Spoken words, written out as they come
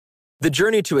The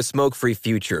journey to a smoke-free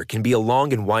future can be a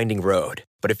long and winding road,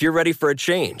 but if you're ready for a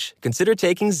change, consider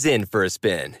taking Zyn for a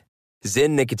spin. Zyn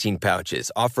nicotine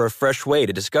pouches offer a fresh way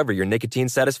to discover your nicotine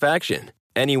satisfaction.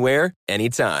 Anywhere,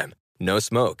 anytime. No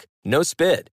smoke, no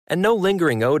spit, and no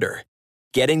lingering odor.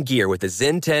 Get in gear with the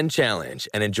Zyn 10 Challenge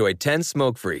and enjoy 10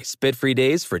 smoke-free, spit-free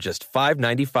days for just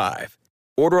 $5.95.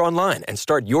 Order online and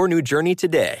start your new journey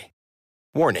today.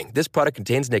 Warning, this product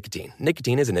contains nicotine.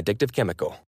 Nicotine is an addictive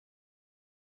chemical.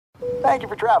 Thank you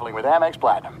for traveling with Amex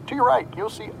Platinum. To your right, you'll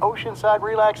see oceanside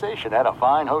relaxation at a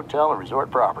fine hotel and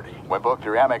resort property. When booked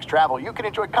through Amex Travel, you can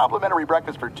enjoy complimentary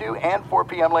breakfast for 2 and 4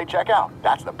 p.m. late checkout.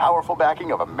 That's the powerful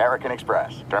backing of American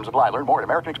Express. Terms apply. Learn more at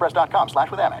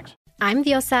americanexpress.com/withAmex. I'm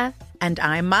Diosa. And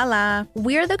I'm Mala.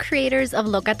 We're the creators of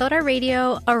Locatora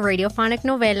Radio, a radiophonic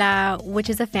novela, which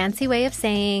is a fancy way of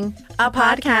saying a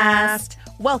podcast.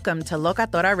 Welcome to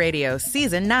Locatora Radio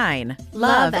Season 9.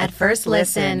 Love at First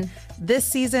Listen. This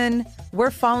season, we're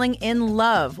falling in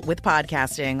love with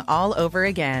podcasting all over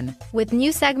again. With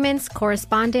new segments,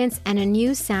 correspondence, and a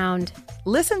new sound.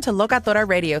 Listen to Locatora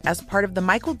Radio as part of the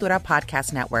My Cultura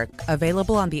Podcast Network.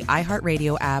 Available on the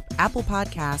iHeartRadio app, Apple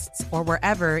Podcasts, or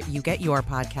wherever you get your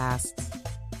podcasts.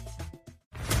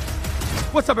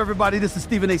 What's up, everybody? This is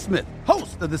Stephen A. Smith,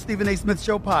 host of the Stephen A. Smith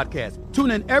Show podcast.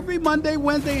 Tune in every Monday,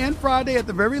 Wednesday, and Friday at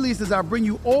the very least as I bring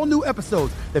you all new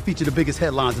episodes that feature the biggest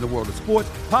headlines in the world of sports,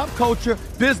 pop culture,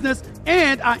 business,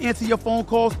 and I answer your phone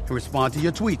calls and respond to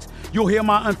your tweets. You'll hear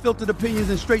my unfiltered opinions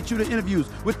and straight-shooter interviews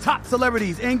with top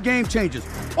celebrities and game changers.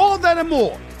 All that and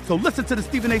more. So listen to the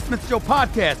Stephen A. Smith Show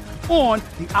podcast on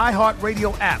the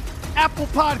iHeartRadio app, Apple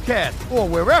Podcasts, or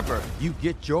wherever you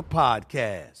get your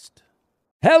podcast.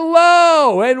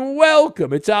 Hello and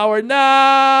welcome. It's hour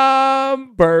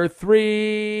number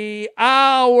 3,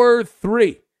 hour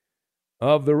 3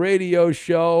 of the radio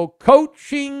show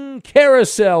Coaching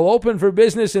Carousel, open for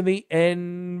business in the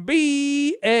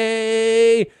NBA.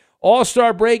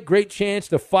 All-Star break, great chance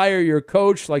to fire your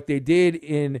coach like they did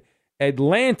in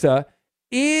Atlanta.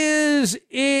 Is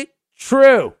it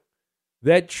true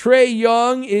that Trae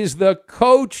Young is the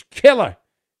coach killer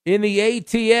in the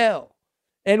ATL?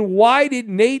 And why did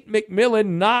Nate McMillan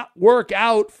not work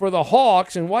out for the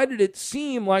Hawks? And why did it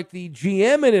seem like the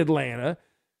GM in Atlanta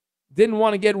didn't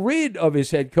want to get rid of his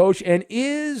head coach? And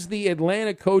is the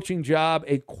Atlanta coaching job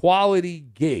a quality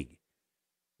gig?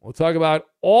 We'll talk about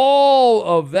all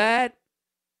of that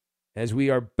as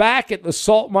we are back at the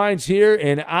salt mines here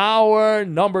in hour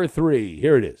number 3.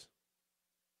 Here it is.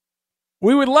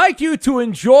 We would like you to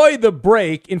enjoy the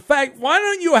break. In fact, why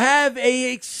don't you have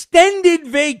an extended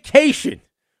vacation?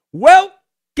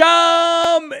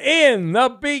 Welcome in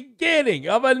the beginning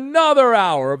of another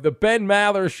hour of the Ben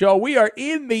Maller Show. We are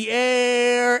in the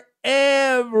air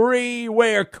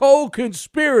everywhere,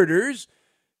 co-conspirators,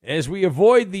 as we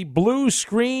avoid the blue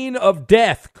screen of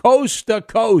death, coast to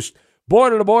coast,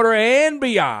 border to border, and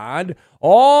beyond,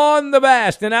 on the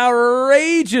vast and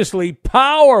outrageously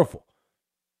powerful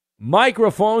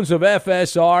microphones of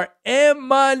FSR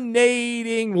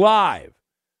emanating live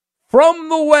from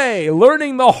the way,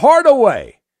 learning the hard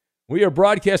way. We are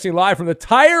broadcasting live from the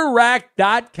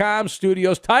TireRack.com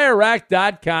studios.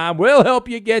 TireRack.com will help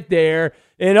you get there.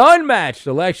 An unmatched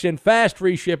selection, fast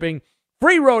free shipping,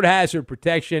 free road hazard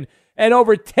protection, and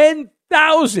over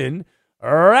 10,000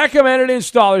 recommended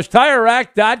installers.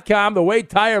 TireRack.com, the way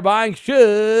tire buying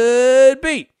should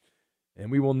be.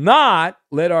 And we will not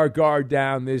let our guard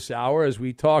down this hour as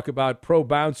we talk about pro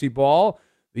bouncy ball,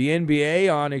 the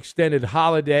NBA on extended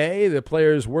holiday. The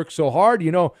players work so hard.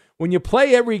 You know, when you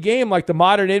play every game like the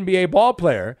modern NBA ball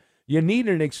player, you need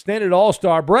an extended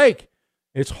all-star break.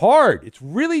 It's hard. It's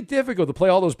really difficult to play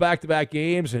all those back-to-back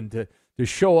games and to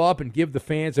show up and give the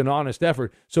fans an honest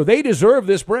effort. So they deserve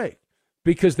this break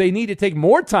because they need to take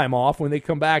more time off when they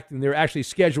come back and they're actually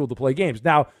scheduled to play games.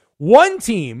 Now, one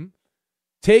team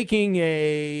taking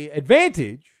a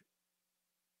advantage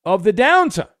of the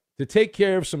downtime to take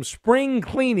care of some spring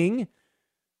cleaning,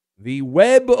 the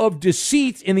web of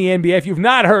deceit in the NBA. If you've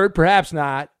not heard, perhaps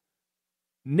not,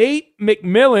 Nate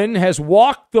McMillan has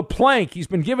walked the plank. He's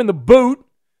been given the boot,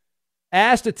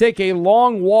 asked to take a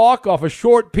long walk off a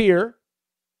short pier.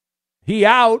 He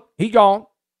gone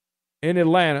in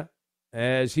Atlanta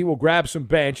as he will grab some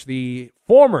bench. The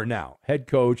former now head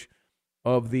coach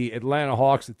of the Atlanta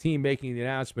Hawks, the team making the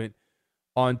announcement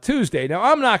on Tuesday. Now,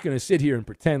 I'm not going to sit here and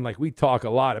pretend like we talk a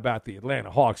lot about the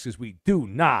Atlanta Hawks, because we do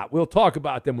not. We'll talk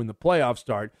about them when the playoffs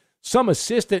start. Some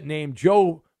assistant named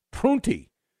Joe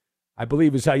Prunty, I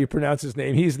believe is how you pronounce his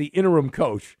name. He's the interim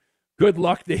coach. Good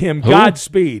luck to him. Who?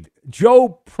 Godspeed.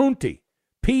 Joe Prunty,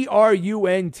 Prunty.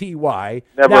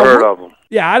 Never heard of him.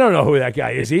 Yeah, I don't know who that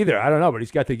guy is either. I don't know, but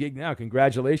he's got the gig now.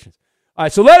 Congratulations. All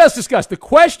right, so let us discuss. The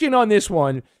question on this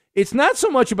one, it's not so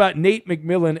much about Nate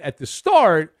McMillan at the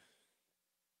start.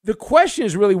 The question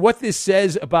is really what this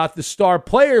says about the star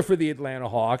player for the Atlanta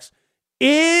Hawks.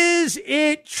 Is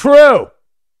it true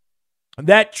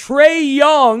that Trae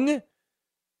Young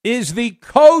is the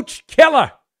coach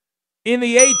killer in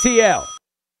the ATL?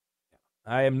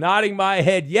 I am nodding my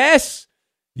head yes.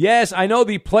 Yes, I know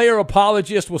the player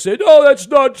apologist will say, no, that's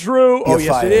not true. You're yes,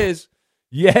 fired. it is.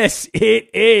 Yes, it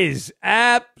is.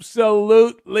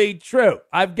 Absolutely true.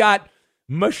 I've got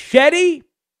machete,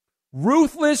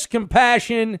 ruthless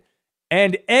compassion,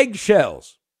 and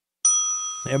eggshells.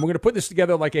 And we're going to put this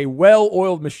together like a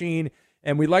well-oiled machine,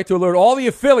 and we'd like to alert all the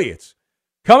affiliates.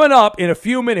 Coming up in a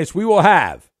few minutes, we will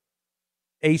have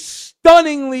a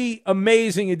stunningly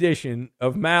amazing edition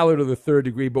of Mallard of the Third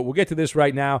Degree, but we'll get to this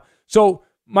right now. So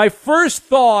my first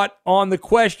thought on the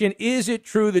question, is it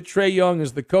true that Trae Young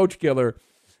is the coach killer?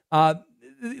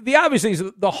 The obvious thing is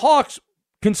the Hawks,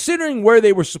 considering where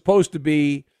they were supposed to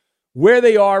be, where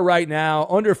they are right now,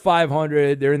 under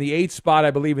 500, they're in the 8th spot,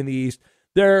 I believe, in the East.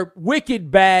 They're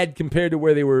wicked bad compared to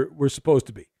where they were supposed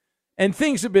to be. And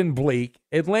things have been bleak.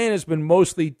 Atlanta's been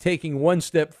mostly taking one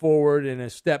step forward and a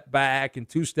step back and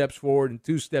 2 steps forward and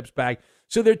 2 steps back.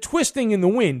 So they're twisting in the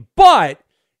wind. But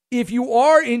if you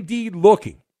are indeed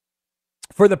looking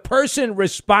for the person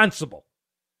responsible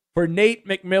for Nate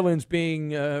McMillan's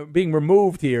being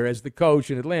removed here as the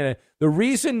coach in Atlanta, the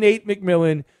reason Nate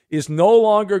McMillan is no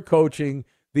longer coaching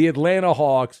the Atlanta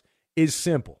Hawks is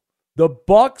simple. The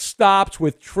buck stops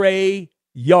with Trae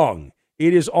Young.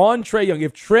 It is on Trae Young.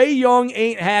 If Trae Young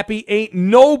ain't happy, ain't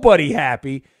nobody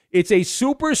happy. It's a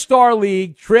superstar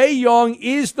league. Trae Young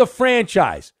is the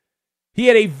franchise. He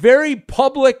had a very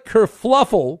public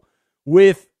kerfluffle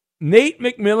with Nate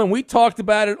McMillan. We talked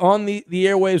about it on the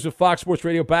airwaves of Fox Sports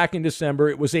Radio back in December.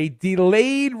 It was a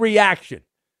delayed reaction.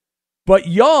 But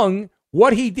Young,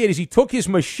 what he did is he took his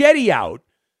machete out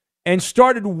and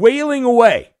started wailing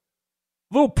away.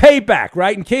 A little payback,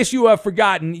 right? In case you have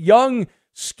forgotten, Young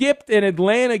skipped an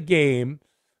Atlanta game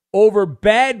over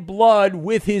bad blood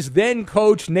with his then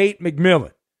coach, Nate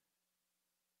McMillan.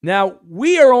 Now,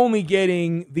 we are only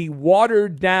getting the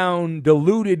watered-down,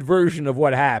 diluted version of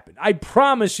what happened. I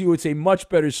promise you it's a much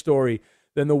better story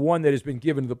than the one that has been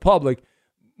given to the public.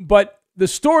 But the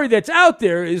story that's out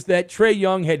there is that Trae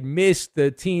Young had missed the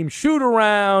team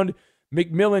shoot-around.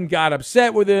 McMillan got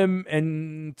upset with him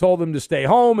and told him to stay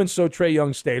home, and so Trae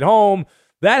Young stayed home.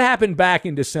 That happened back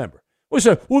in December.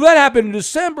 Well, that happened in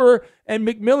December, and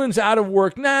McMillan's out of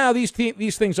work now. These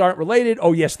things aren't related.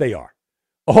 Oh, yes, they are.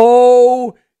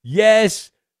 Oh,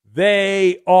 yes,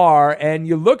 they are. And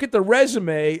you look at the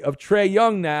resume of Trae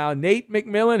Young now, Nate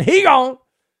McMillan, he gone.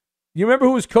 You remember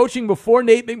who was coaching before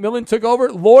Nate McMillan took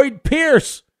over? Lloyd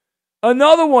Pierce.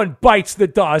 Another one bites the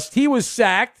dust. He was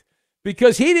sacked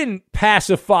because he didn't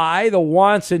pacify the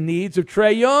wants and needs of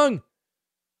Trae Young.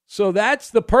 So that's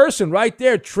the person right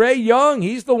there, Trae Young.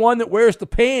 He's the one that wears the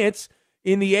pants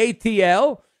in the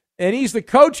ATL, and he's the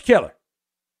coach killer.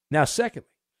 Now, secondly,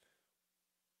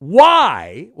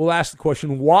 we'll ask the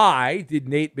question, why did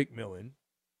Nate McMillan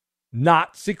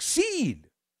not succeed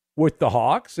with the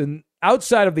Hawks? And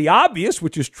outside of the obvious,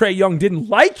 which is Trae Young didn't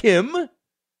like him,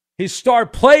 his star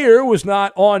player was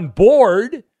not on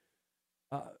board,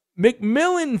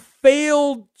 McMillan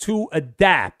failed to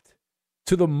adapt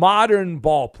to the modern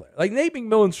ball player. Like Nate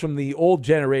McMillan's from the old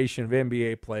generation of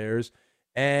NBA players,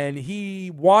 and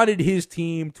he wanted his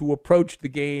team to approach the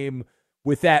game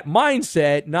with that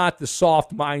mindset, not the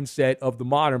soft mindset of the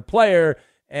modern player,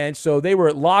 and so they were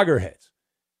at loggerheads.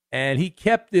 And he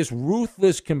kept this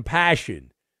ruthless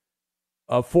compassion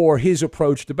for his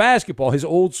approach to basketball, his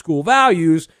old school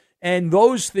values, and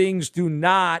those things do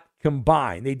not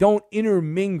combine. They don't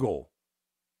intermingle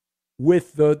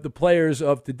with the players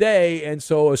of today, and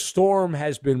so a storm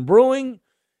has been brewing,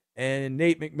 and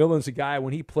Nate McMillan's a guy,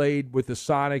 when he played with the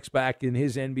Sonics back in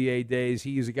his NBA days,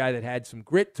 he was a guy that had some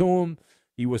grit to him.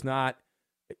 He was not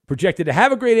projected to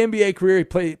have a great NBA career. He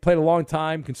played a long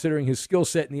time considering his skill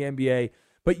set in the NBA,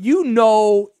 but you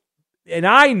know, and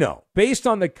I know, based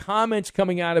on the comments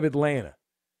coming out of Atlanta,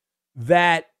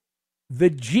 that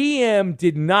the GM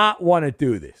did not want to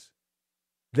do this.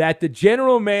 That the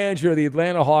general manager of the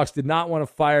Atlanta Hawks did not want to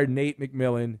fire Nate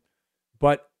McMillan,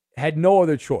 but had no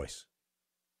other choice.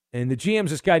 And the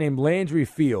GM's this guy named Landry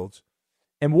Fields.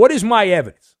 And what is my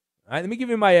evidence? All right, let me give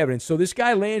you my evidence. So this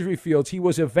guy, Landry Fields, he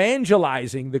was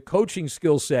evangelizing the coaching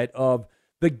skill set of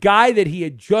the guy that he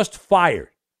had just fired.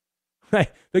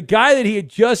 The guy that he had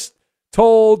just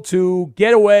told to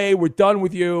get away, we're done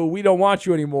with you, we don't want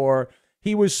you anymore.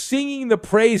 he was singing the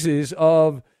praises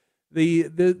of the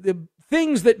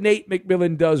things that Nate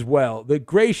McMillan does well, the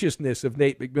graciousness of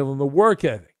Nate McMillan, the work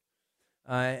ethic,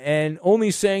 and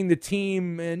only saying the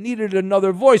team needed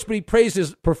another voice, but he praised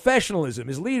his professionalism,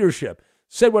 his leadership,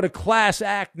 said what a class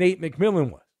act Nate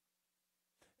McMillan was.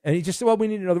 And he just said, well, we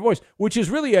need another voice, which is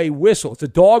really a whistle. It's a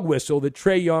dog whistle that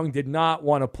Trae Young did not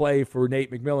want to play for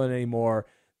Nate McMillan anymore,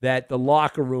 that the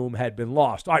locker room had been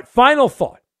lost. All right, final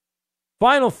thought.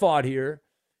 Final thought here.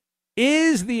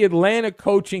 Is the Atlanta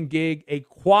coaching gig a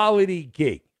quality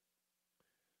gig?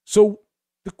 So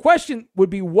the question would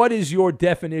be, what is your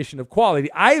definition of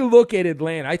quality? I look at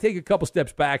Atlanta. I take a couple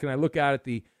steps back, and I look out at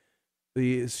the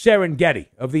Serengeti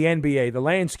of the NBA, the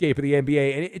landscape of the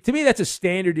NBA. And to me, that's a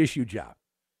standard issue job.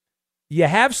 You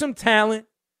have some talent.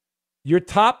 Your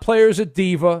top player's a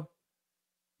diva.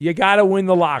 You got to win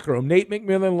the locker room. Nate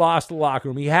McMillan lost the locker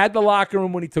room. He had the locker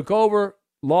room when he took over,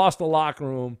 lost the locker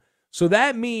room. So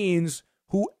that means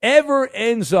whoever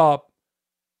ends up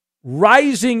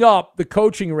rising up the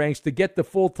coaching ranks to get the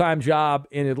full-time job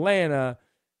in Atlanta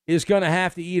is going to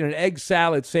have to eat an egg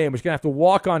salad sandwich, going to have to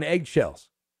walk on eggshells,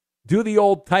 do the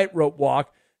old tightrope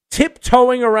walk,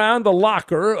 tiptoeing around the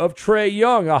locker of Trae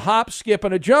Young, a hop, skip,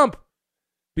 and a jump.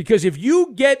 Because if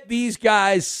you get these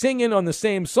guys singing on the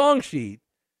same song sheet,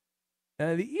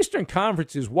 the Eastern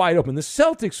Conference is wide open. The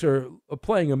Celtics are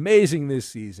playing amazing this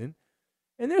season.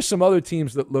 And there's some other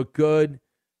teams that look good.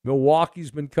 Milwaukee's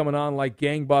been coming on like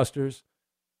gangbusters.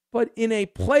 But in a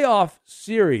playoff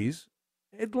series,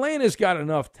 Atlanta's got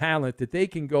enough talent that they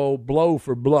can go blow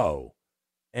for blow.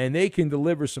 And they can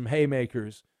deliver some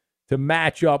haymakers to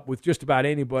match up with just about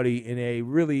anybody in a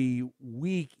really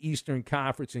weak Eastern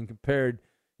Conference in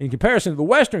comparison to the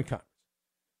Western Conference.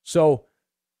 So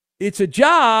it's a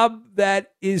job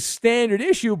that is standard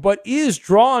issue, but is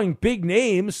drawing big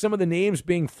names. Some of the names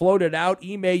being floated out: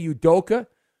 Ime Udoka,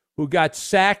 who got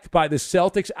sacked by the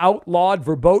Celtics, outlawed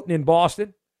verboten in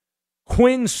Boston;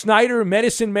 Quinn Snyder,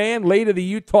 medicine man, late of the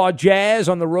Utah Jazz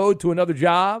on the road to another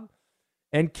job;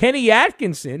 and Kenny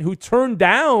Atkinson, who turned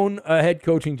down a head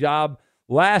coaching job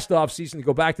last offseason to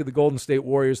go back to the Golden State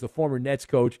Warriors. The former Nets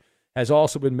coach has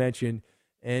also been mentioned,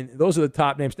 and those are the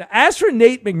top names. Now, as for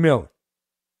Nate McMillan,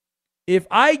 if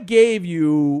I gave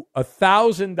you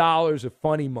 $1,000 of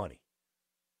funny money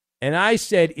and I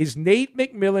said, is Nate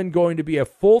McMillan going to be a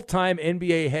full-time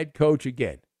NBA head coach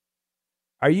again?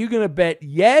 Are you going to bet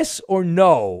yes or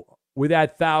no with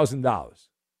that $1,000?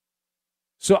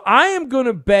 So I am going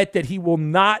to bet that he will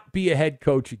not be a head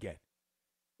coach again.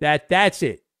 That's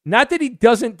it. Not that he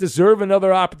doesn't deserve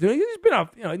another opportunity. He's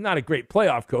been not a great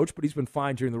playoff coach, but he's been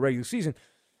fine during the regular season.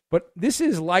 But this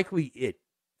is likely it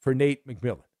for Nate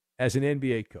McMillan as an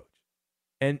NBA coach.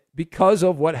 And because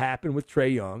of what happened with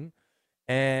Trae Young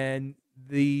and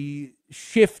the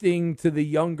shifting to the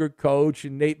younger coach,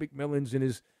 and Nate McMillan's in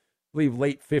his, I believe,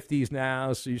 late 50s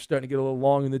now, so you're starting to get a little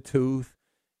long in the tooth.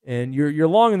 And you're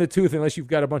long in the tooth unless you've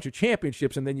got a bunch of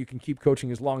championships, and then you can keep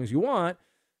coaching as long as you want.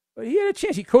 But he had a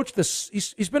chance. He coached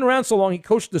he's been around so long, he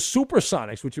coached the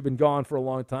Supersonics, which have been gone for a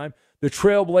long time, the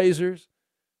Trailblazers,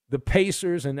 the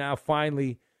Pacers, and now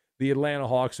finally the Atlanta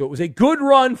Hawks. So it was a good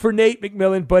run for Nate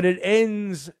McMillan, but it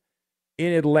ends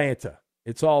in Atlanta.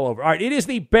 It's all over. All right, it is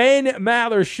the Ben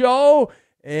Maller Show,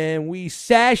 and we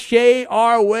sashay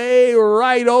our way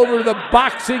right over to the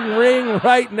boxing ring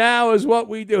right now is what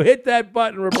we do. Hit that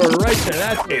button, Roberto, right there.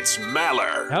 That's it. It's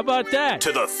Maller. How about that?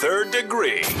 To the third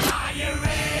degree.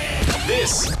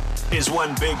 This is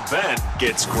when Big Ben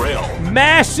gets grilled.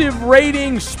 Massive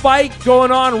rating spike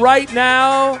going on right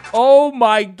now. Oh,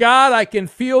 my God. I can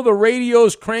feel the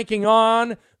radios cranking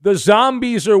on. The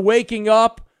zombies are waking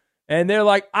up, and they're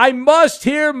like, I must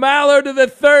hear Maller to the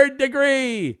third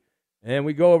degree. And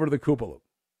we go over to the Koopa Loop.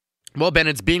 Well, Ben,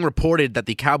 it's being reported that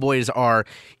the Cowboys are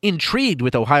intrigued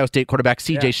with Ohio State quarterback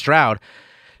C.J. Stroud.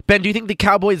 Ben, do you think the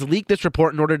Cowboys leaked this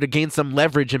report in order to gain some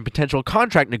leverage in potential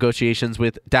contract negotiations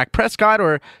with Dak Prescott,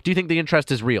 or do you think the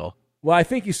interest is real? Well, I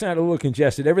think you sound a little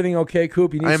congested. Everything okay,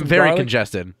 Coop? You need I am some very garlic?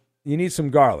 Congested. You need some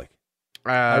garlic.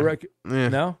 I reckon.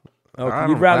 No? Okay.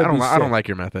 You'd rather be sick. I don't like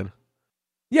your method.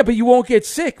 Yeah, but you won't get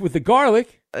sick with the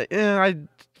garlic. I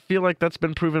feel like that's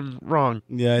been proven wrong.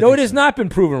 Yeah. No, it has not been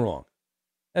proven wrong.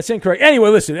 That's incorrect. Anyway,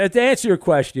 listen, to answer your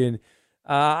question,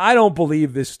 I don't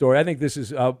believe this story. I think this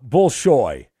is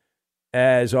bullshoy,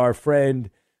 as our friend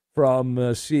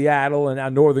from Seattle and now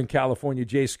Northern California,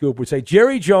 Jay Scoop, would say.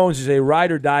 Jerry Jones is a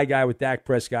ride-or-die guy with Dak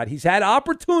Prescott. He's had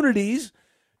opportunities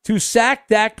to sack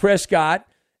Dak Prescott,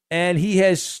 and he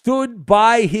has stood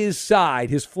by his side,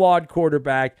 his flawed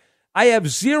quarterback. I have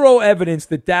zero evidence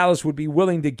that Dallas would be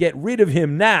willing to get rid of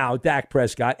him now, Dak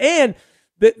Prescott. And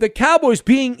The Cowboys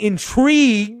being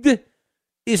intrigued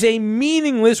is a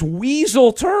meaningless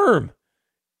weasel term.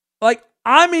 Like,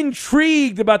 I'm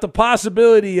intrigued about the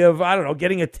possibility of, I don't know,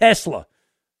 getting a Tesla.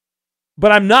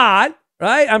 But I'm not,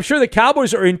 right? I'm sure the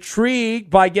Cowboys are intrigued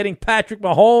by getting Patrick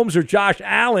Mahomes or Josh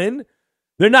Allen.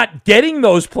 They're not getting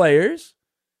those players.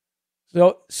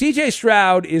 So C.J.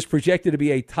 Stroud is projected to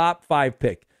be a top 5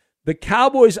 pick. The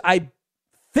Cowboys, I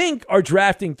think, are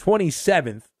drafting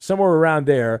 27th, somewhere around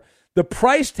there. The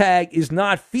price tag is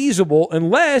not feasible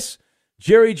unless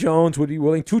Jerry Jones would be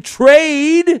willing to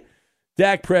trade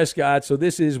Dak Prescott. So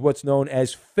this is what's known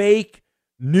as fake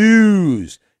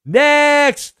news.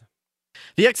 Next.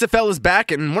 The XFL is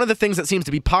back, and one of the things that seems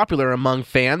to be popular among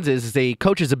fans is a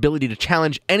coach's ability to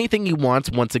challenge anything he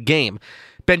wants once a game.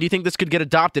 Ben, do you think this could get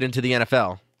adopted into the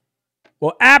NFL?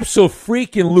 Well,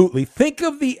 abso-freaking-lutely. Think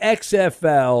of the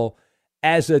XFL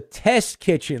as a test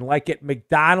kitchen, like at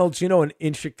McDonald's, you know,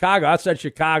 in Chicago. Outside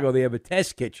Chicago, they have a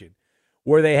test kitchen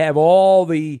where they have all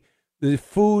the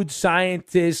food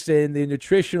scientists and the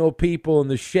nutritional people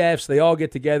and the chefs. They all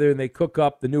get together and they cook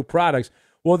up the new products.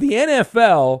 Well, the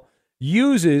NFL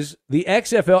uses the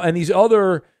XFL and these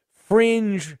other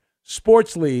fringe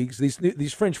sports leagues,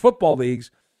 these fringe football leagues.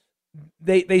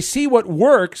 They see what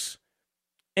works,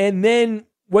 and then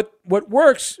what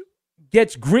works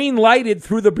gets green-lighted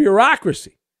through the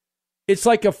bureaucracy. It's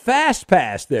like a fast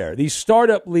pass there. These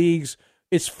startup leagues,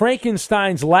 it's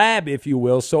Frankenstein's lab, if you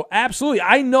will. So absolutely,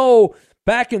 I know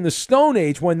back in the Stone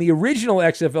Age when the original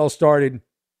XFL started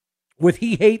with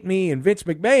He Hate Me and Vince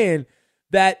McMahon,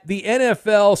 that the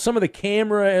NFL, some of the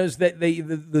cameras, that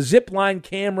the zip line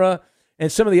camera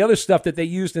and some of the other stuff that they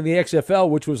used in the XFL,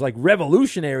 which was like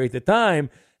revolutionary at the time,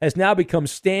 has now become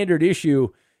standard issue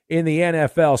in the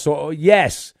NFL. So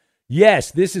yes,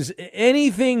 this is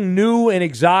anything new and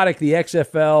exotic the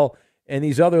XFL and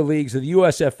these other leagues that the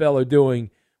USFL are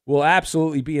doing will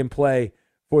absolutely be in play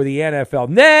for the NFL.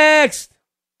 Next!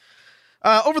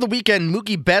 Over the weekend,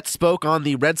 Mookie Betts spoke on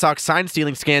the Red Sox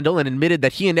sign-stealing scandal and admitted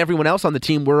that he and everyone else on the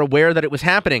team were aware that it was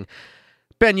happening.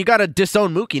 Ben, you got to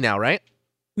disown Mookie now, right?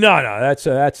 No,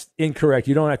 that's incorrect.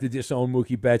 You don't have to disown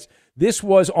Mookie Betts. This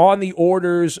was on the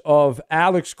orders of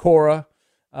Alex Cora,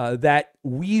 that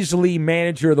Weasley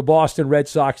manager of the Boston Red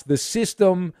Sox. The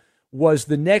system was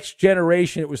the next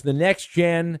generation. It was the next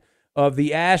gen of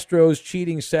the Astros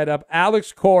cheating setup.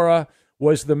 Alex Cora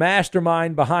was the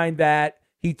mastermind behind that.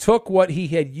 He took what he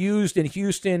had used in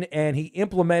Houston and he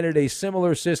implemented a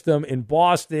similar system in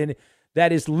Boston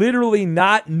that is literally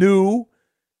not new.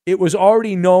 It was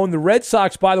already known. The Red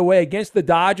Sox, by the way, against the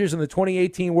Dodgers in the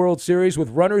 2018 World Series with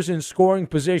runners in scoring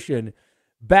position,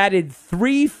 batted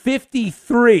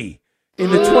 .353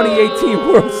 in the 2018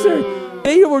 World Series.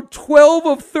 They were 12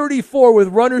 of 34 with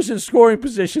runners in scoring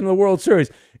position in the World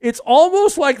Series. It's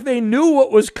almost like they knew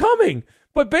what was coming,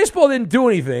 but baseball didn't do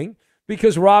anything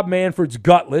because Rob Manfred's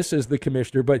gutless as the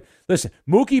commissioner. But listen,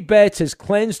 Mookie Betts has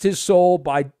cleansed his soul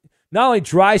by not only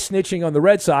dry snitching on the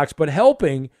Red Sox, but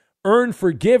helping earn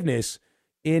forgiveness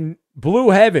in blue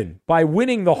heaven by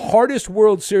winning the hardest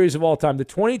World Series of all time, the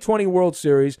 2020 World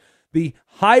Series, the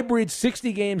hybrid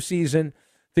 60-game season,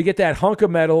 to get that hunk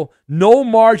of metal, no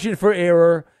margin for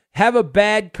error, have a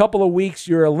bad couple of weeks,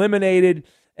 you're eliminated.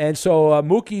 And so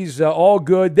Mookie's all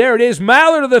good. There it is,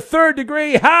 Maller to the third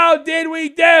degree. How did we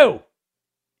do?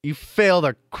 You failed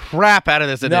the crap out of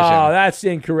this edition. No, that's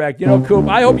incorrect. You know, Coop,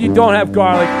 I hope you don't have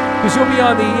garlic because you'll be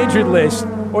on the injured list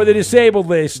or the disabled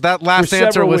list. That last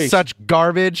answer was such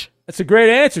garbage. That's a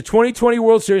great answer. 2020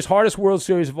 World Series, hardest World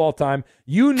Series of all time.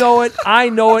 You know it. I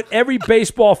know it. Every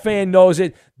baseball fan knows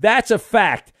it. That's a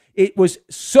fact. It was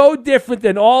so different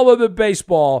than all other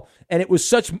baseball, and it was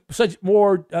such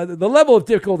more. The level of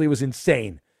difficulty was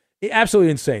insane. Absolutely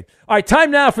insane. All right,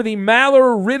 time now for the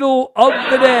Maller Riddle of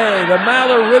the Day. The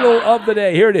Maller Riddle of the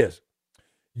Day. Here it is.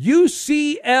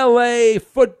 UCLA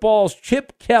football's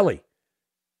Chip Kelly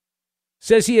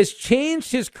says he has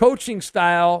changed his coaching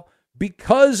style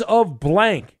because of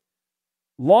blank.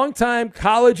 Longtime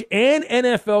college and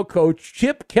NFL coach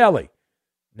Chip Kelly,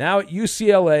 now at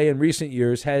UCLA in recent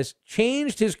years, has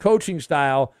changed his coaching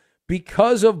style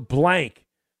because of blank.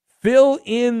 Fill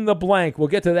in the blank. We'll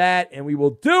get to that, and we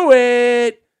will do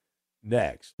it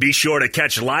next. Be sure to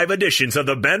catch live editions of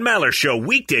the Ben Maller Show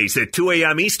weekdays at 2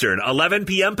 a.m. Eastern, 11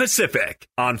 p.m. Pacific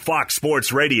on Fox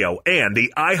Sports Radio and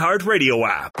the iHeartRadio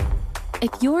app. If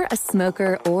you're a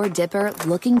smoker or dipper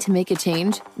looking to make a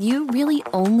change, you really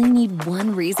only need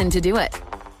one reason to do it.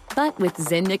 But with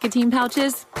Zyn nicotine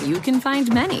pouches, you can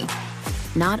find many.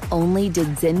 Not only did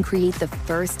Zyn create the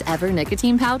first ever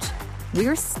nicotine pouch,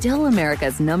 we're still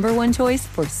America's #1 choice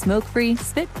for smoke-free,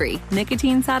 spit-free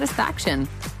nicotine satisfaction.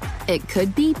 It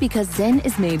could be because Zyn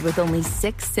is made with only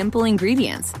 6 simple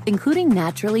ingredients, including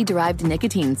naturally derived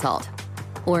nicotine salt.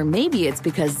 Or maybe it's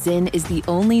because Zyn is the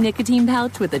only nicotine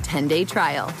pouch with a 10-day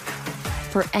trial.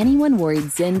 For anyone worried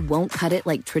Zyn won't cut it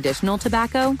like traditional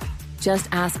tobacco, just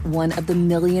ask one of the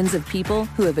millions of people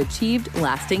who have achieved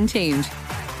lasting change.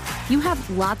 You have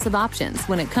lots of options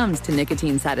when it comes to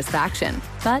nicotine satisfaction,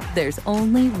 but there's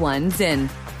only one Zyn.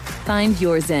 Find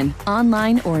your Zyn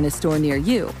online or in a store near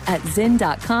you at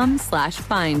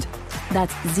zyn.com/find.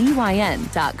 That's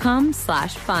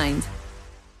ZYN.com/find.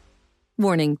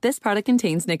 Warning, this product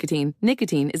contains nicotine.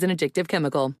 Nicotine is an addictive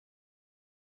chemical.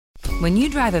 When you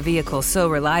drive a vehicle so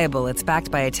reliable it's backed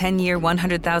by a 10-year,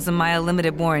 100,000-mile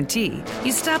limited warranty,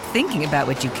 you stop thinking about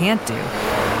what you can't do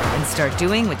and start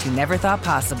doing what you never thought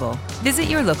possible. Visit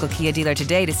your local Kia dealer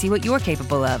today to see what you're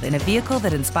capable of in a vehicle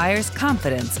that inspires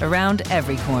confidence around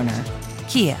every corner.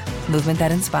 Kia, movement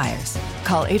that inspires.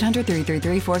 Call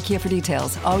 800-333-4KIA for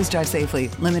details. Always drive safely.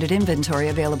 Limited inventory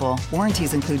available.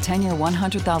 Warranties include 10-year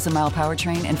 100,000-mile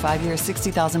powertrain and 5-year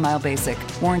 60,000-mile basic.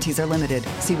 Warranties are limited.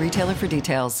 See retailer for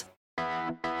details.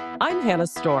 I'm Hannah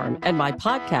Storm, and my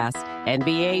podcast,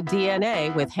 NBA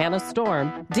DNA with Hannah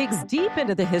Storm, digs deep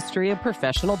into the history of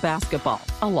professional basketball,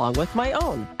 along with my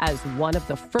own, as one of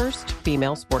the first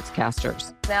female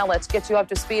sportscasters. Now let's get you up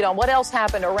to speed on what else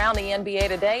happened around the NBA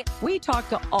today. We talk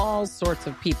to all sorts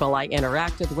of people I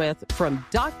interacted with, from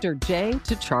Dr. J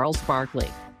to Charles Barkley,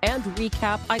 and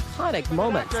recap iconic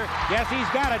moments. Yes, he's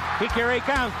got it. Here he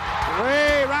comes.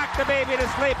 Way rock the baby to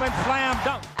sleep and slam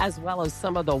dunk. As well as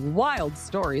some of the wild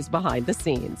stories behind the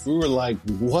scenes. We were like,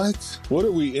 what? What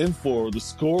are we in for? The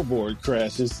scoreboard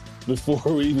crashes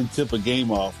before we even tip a game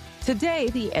off. Today,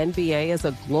 the NBA is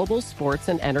a global sports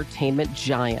and entertainment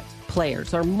giant.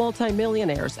 Players are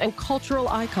multimillionaires and cultural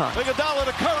icons. Iguodala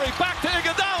to Curry, back to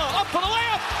Iguodala, up for the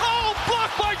layup. Oh,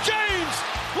 blocked by James.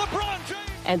 LeBron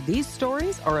James. And these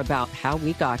stories are about how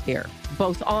we got here,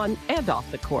 both on and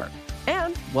off the court.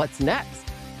 And what's next?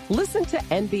 Listen to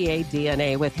NBA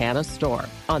DNA with Hannah Storm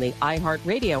on the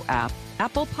iHeartRadio app,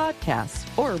 Apple Podcasts,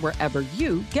 or wherever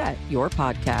you get your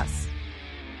podcasts.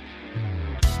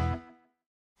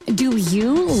 Do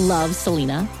you love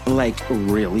Selena? Like,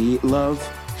 really love?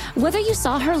 Whether you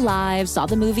saw her live, saw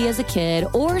the movie as a kid,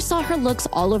 or saw her looks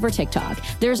all over TikTok,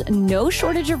 there's no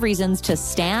shortage of reasons to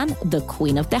stan the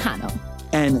Queen of Tejano.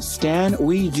 And Stan,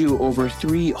 we do over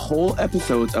 3 whole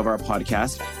episodes of our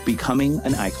podcast, Becoming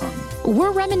an Icon.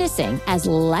 We're reminiscing as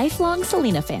lifelong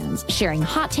Selena fans, sharing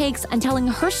hot takes and telling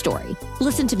her story.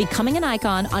 Listen to Becoming an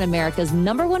Icon on America's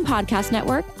 #1 podcast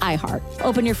network, iHeart.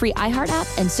 Open your free iHeart app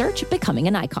and search Becoming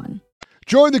an Icon.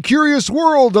 Join the curious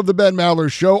world of the Ben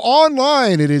Maller Show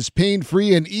online. It is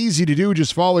pain-free and easy to do.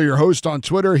 Just follow your host on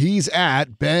Twitter. He's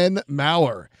at Ben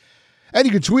Maller. And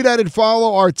you can tweet at and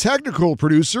follow our technical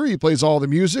producer. He plays all the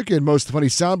music and most of the funny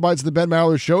sound bites of the Ben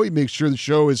Maller Show. He makes sure the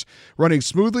show is running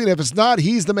smoothly, and if it's not,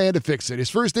 he's the man to fix it. His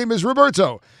first name is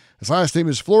Roberto. His last name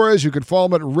is Flores. You can follow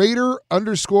him at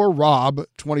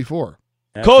Raider_Rob24.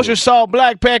 Kosher salt,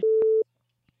 black pepper.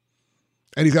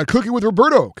 And he's got Cooking with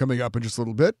Roberto coming up in just a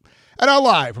little bit. And now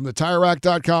live from the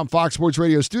TireRack.com Fox Sports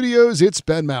Radio studios, it's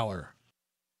Ben Maller.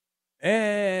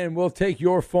 And we'll take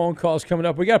your phone calls coming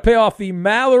up. We got to pay off the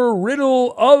Maller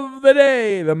Riddle of the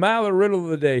day. The Maller Riddle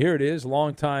of the day. Here it is.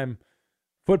 Longtime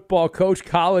football coach,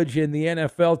 college in the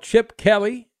NFL, Chip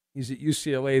Kelly. He's at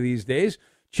UCLA these days.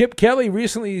 Chip Kelly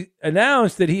recently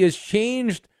announced that he has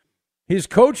changed his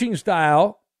coaching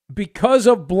style because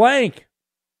of blank.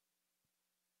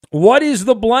 What is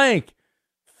the blank?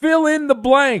 Fill in the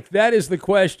blank. That is the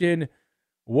question.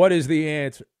 What is the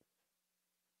answer?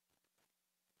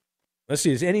 Let's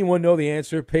see. Does anyone know the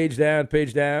answer? Page down,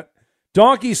 page down.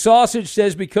 Donkey Sausage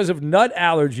says because of nut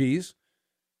allergies.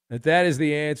 That is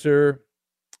the answer.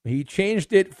 He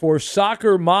changed it for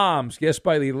soccer moms, guessed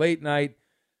by the late night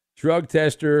drug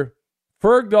tester.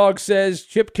 Ferg Dog says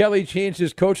Chip Kelly changed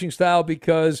his coaching style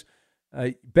because,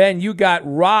 Ben, you got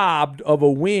robbed of a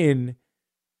win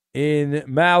in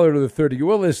Maller of the 30.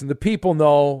 Well, listen, the people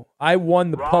know I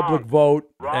won the public vote,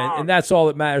 and that's all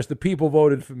that matters. The people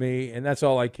voted for me, and that's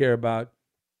all I care about.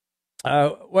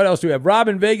 What else do we have?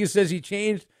 Robin Vegas says he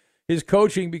changed his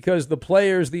coaching because the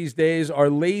players these days are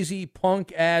lazy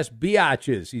punk-ass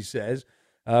biatches, he says.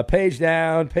 Page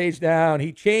down, page down.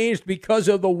 He changed because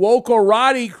of the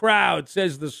wokarati crowd,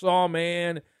 says the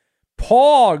Sawman.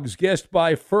 Pogs, guessed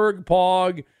by Ferg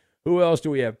Pog. Who else do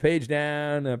we have? Page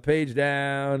down, page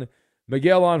down.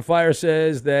 Miguel on Fire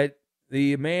says that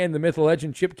the man, the myth, the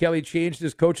legend, Chip Kelly changed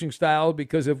his coaching style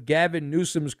because of Gavin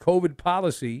Newsom's COVID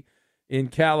policy in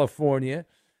California.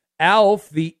 Alf,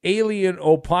 the alien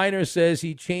opiner, says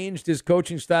he changed his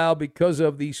coaching style because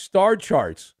of the star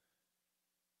charts.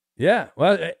 Yeah,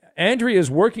 well,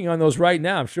 Andrea's working on those right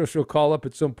now. I'm sure she'll call up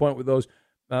at some point with those.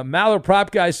 Maller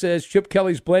Prop Guy says Chip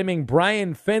Kelly's blaming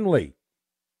Brian Finley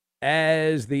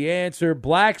as the answer.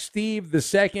 Black Steve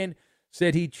II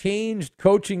said he changed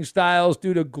coaching styles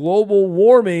due to global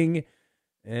warming.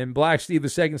 And Black Steve II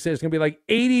says it's going to be like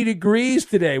 80 degrees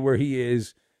today where he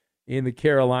is in the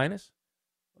Carolinas.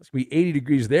 It's going to be 80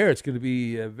 degrees there. It's going to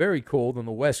be very cold on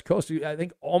the West Coast. I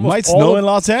think almost might snow in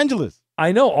Los Angeles.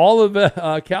 I know. All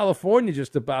of California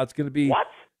just about. It's going to be what?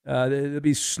 There'll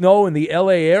be snow in the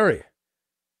L.A. area.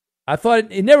 I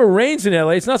thought it never rains in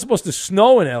L.A. It's not supposed to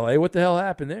snow in L.A. What the hell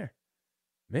happened there?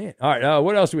 Man. All right.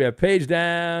 What else do we have? Page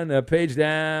down.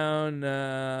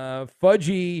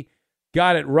 Fudgy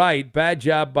got it right. Bad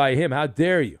job by him. How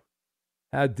dare you?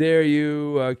 How dare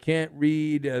you? Can't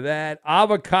read that.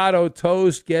 Avocado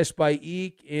toast, guessed by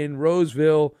Eek in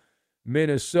Roseville,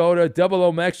 Minnesota. Double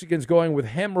O Mexicans going with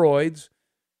hemorrhoids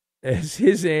as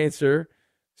his answer.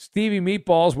 Stevie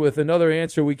Meatballs with another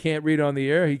answer we can't read on the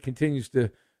air. He continues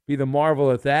to be the marvel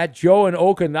at that. Joe in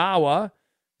Okinawa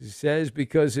says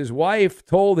because his wife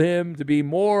told him to be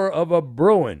more of a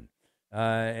Bruin.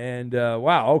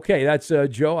 Wow, okay, that's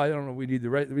Joe. I don't know. We need to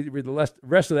read the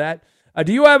rest of that.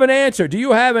 Do you have an answer? Do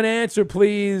you have an answer,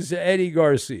 please, Eddie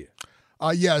Garcia?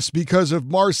 Yes, because of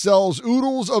Marcel's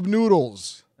Oodles of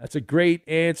Noodles. That's a great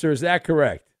answer. Is that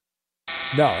correct?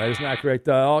 No, that is not correct.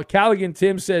 Callaghan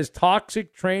Tim says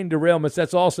toxic train derailments.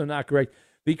 That's also not correct.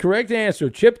 The correct answer,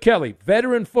 Chip Kelly,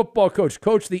 veteran football coach,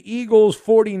 coached the Eagles,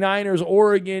 49ers,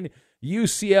 Oregon,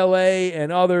 UCLA,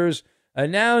 and others,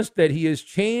 announced that he has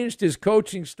changed his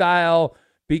coaching style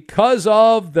because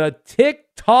of the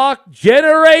TikTok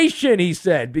generation, he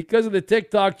said. Because of the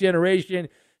TikTok generation,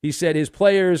 he said his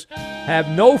players have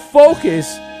no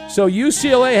focus, so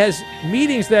UCLA has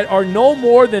meetings that are no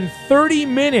more than 30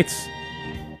 minutes.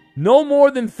 No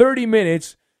more than 30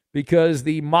 minutes because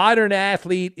the modern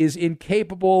athlete is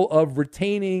incapable of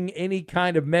retaining any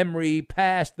kind of memory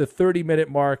past the 30-minute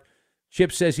mark.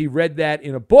 Chip says he read that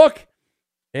in a book.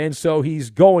 And so he's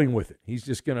going with it. He's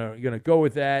just gonna go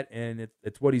with that, and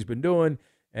it's what he's been doing,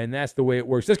 and that's the way it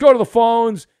works. Let's go to the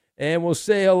phones, and we'll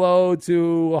say hello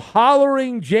to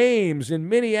Hollering James in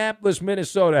Minneapolis,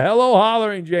 Minnesota. Hello,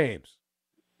 Hollering James.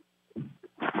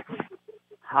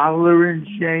 Hollering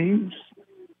James.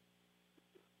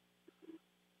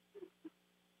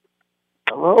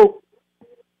 Hello?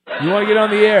 You want to get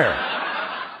on the air?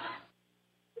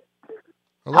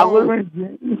 Hello? Hollering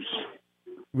James.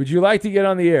 Would you like to get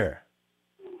on the air?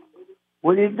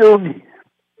 What are you doing?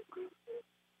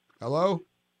 Hello?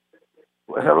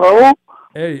 Hello?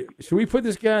 Eddie, should we put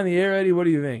this guy on the air, Eddie? What do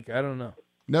you think? I don't know.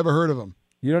 Never heard of him.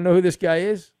 You don't know who this guy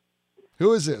is?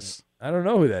 Who is this? I don't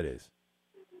know who that is.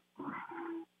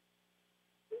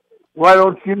 Why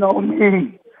don't you know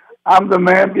me? I'm the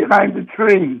man behind the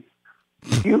tree.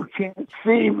 You can't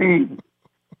see me,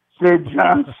 said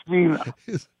John Cena.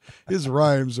 His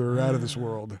rhymes are out of this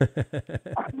world.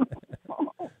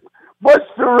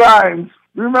 Buster Rhymes.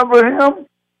 Remember him?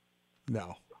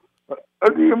 No. Or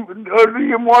do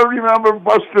you more remember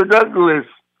Buster Douglas,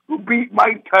 who beat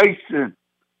Mike Tyson?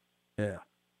 Yeah.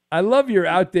 I love your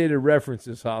outdated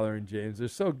references, Hollering James. They're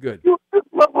so good. You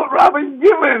love Robin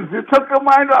Givens. It took the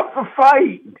mind off the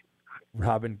fight.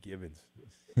 Robin Givens.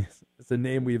 It's a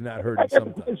name we have not heard in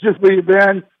some time. It's just for you,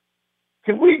 Ben.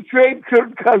 Can we trade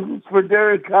Kirk Cousins for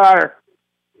Derek Carr?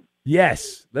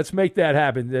 Yes, let's make that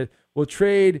happen. We'll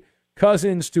trade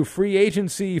Cousins to free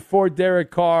agency for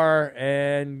Derek Carr,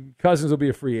 and Cousins will be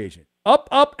a free agent. Up,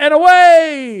 up, and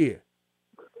away!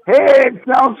 Hey, it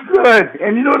sounds good.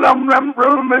 And you know what I'm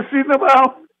reminiscing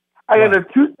about? I got a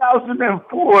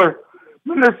 2004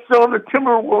 Minnesota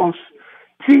Timberwolves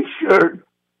T-shirt.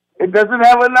 It doesn't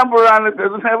have a number on it.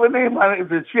 Doesn't have a name on it.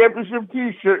 It's a championship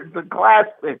T-shirt. It's a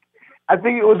classic. I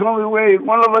think it was only weighed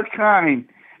one of a kind.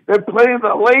 They're playing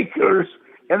the Lakers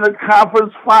in the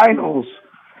conference finals.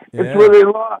 Yeah. It's where they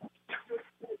lost.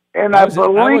 And I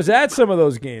was at some of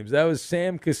those games. That was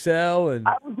Sam Cassell. And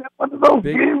I was at one of those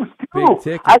games,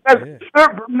 too. I got a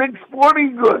shirt from Nick's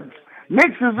Sporting Goods.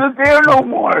 Nick's isn't there no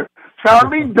more.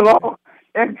 Charlie Doe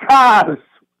and Kaz.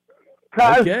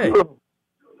 Okay. Group.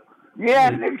 Yeah,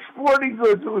 Nick's Sporting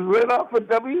Goods. It was right off of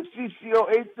WCCO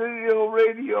 830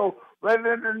 radio, right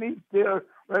underneath there,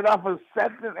 right off of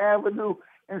 2nd Avenue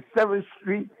and 7th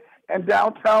Street in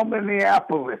downtown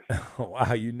Minneapolis. Oh,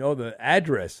 wow, you know the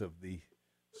address of the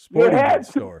sporting goods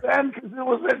store. Because it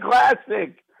was a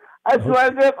classic. That's why I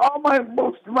got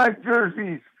most of my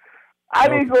jerseys. I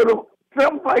didn't go to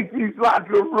some like these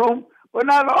locker room, but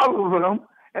not all of them.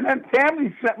 And then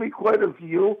Tammy sent me quite a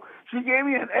few. She gave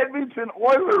me an Edmonton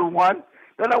Oiler one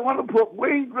that I want to put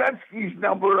Wayne Gretzky's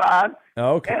number on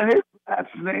and his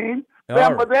last name.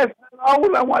 But that's not all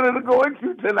what I wanted to go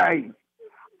into tonight.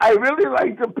 I really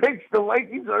like the picks the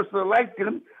Vikings are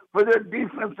selecting for their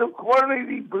defensive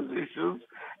coordinating positions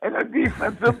and their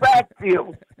defensive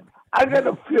backfield. I got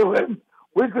a feeling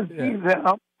we could see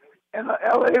them in the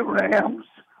LA Rams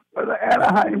or the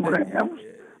Anaheim Rams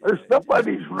or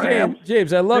somebody's Rams.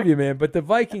 James, I love you, man, but the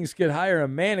Vikings could hire a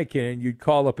mannequin and you'd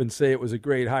call up and say it was a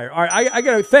great hire. All right, I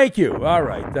got to thank you. All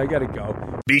right, I got to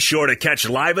go. Be sure to catch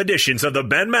live editions of the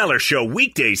Ben Maller Show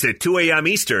weekdays at 2 a.m.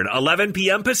 Eastern, 11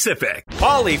 p.m. Pacific.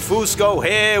 Paulie Fusco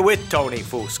here with Tony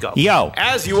Fusco. Yo.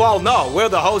 As you all know, we're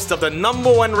the host of the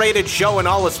 #1 rated show in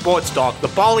all of sports talk, the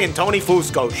Paulie and Tony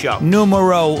Fusco Show.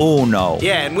 Numero uno.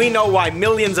 Yeah, and we know why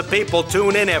millions of people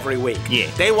tune in every week. Yeah.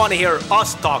 They want to hear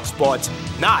us talk sports,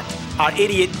 not our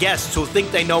idiot guests who think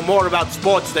they know more about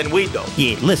sports than we do.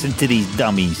 Yeah, listen to these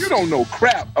dummies. You don't know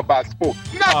crap about sports.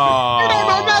 Nothing. You don't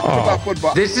know nothing about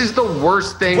football. This is the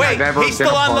worst thing I've ever been a part of. Wait, he's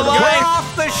still on the line. Get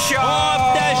off the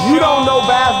show. You don't know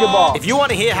basketball. If you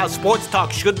want to hear how sports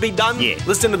talk should be done,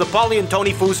 listen to the Paulie and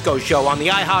Tony Fusco Show on the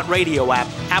iHeartRadio app,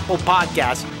 Apple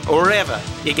Podcasts, or wherever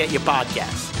you get your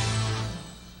podcasts.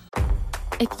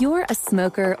 If you're a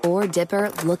smoker or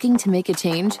dipper looking to make a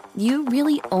change, you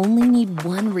really only need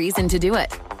one reason to do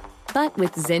it. But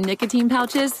with Zyn nicotine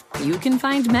pouches, you can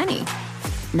find many.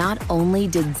 Not only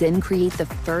did Zyn create the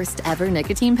first ever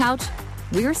nicotine pouch,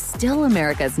 we're still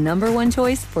America's #1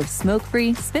 choice for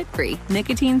smoke-free, spit-free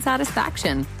nicotine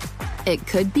satisfaction. It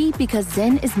could be because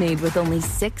Zyn is made with only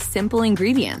 6 simple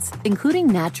ingredients, including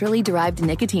naturally derived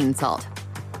nicotine salt.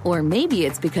 Or maybe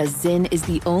it's because Zyn is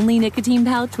the only nicotine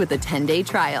pouch with a 10-day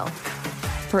trial.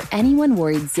 For anyone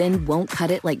worried Zyn won't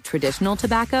cut it like traditional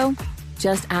tobacco,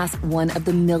 just ask one of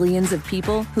the millions of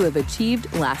people who have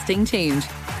achieved lasting change.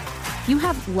 You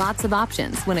have lots of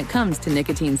options when it comes to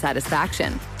nicotine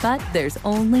satisfaction, but there's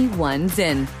only one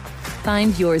Zyn.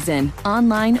 Find your Zyn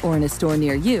online or in a store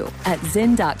near you at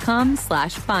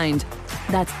zyn.com/find.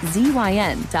 That's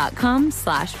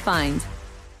ZYN.com/find.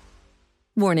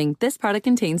 Warning, this product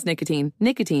contains nicotine.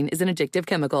 Nicotine is an addictive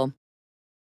chemical.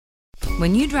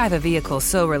 When you drive a vehicle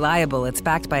so reliable it's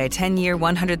backed by a 10-year,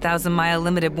 100,000-mile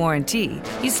limited warranty,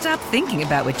 you stop thinking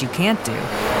about what you can't do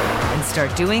and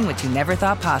start doing what you never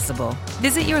thought possible.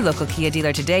 Visit your local Kia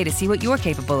dealer today to see what you're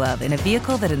capable of in a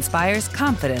vehicle that inspires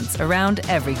confidence around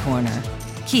every corner.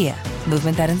 Kia,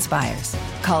 movement that inspires.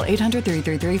 Call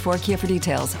 800-333-4KIA for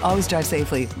details. Always drive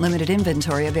safely. Limited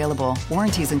inventory available.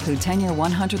 Warranties include 10-year,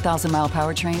 100,000-mile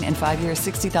powertrain and 5-year,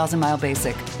 60,000-mile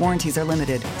basic. Warranties are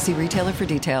limited. See retailer for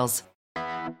details.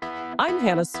 I'm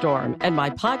Hannah Storm, and my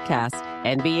podcast,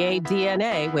 NBA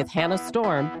DNA with Hannah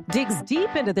Storm, digs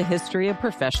deep into the history of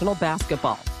professional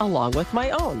basketball, along with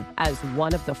my own, as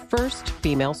one of the first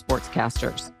female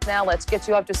sportscasters. Now let's get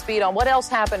you up to speed on what else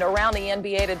happened around the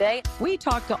NBA today. We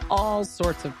talked to all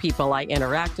sorts of people I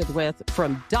interacted with,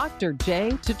 from Dr.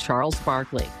 J to Charles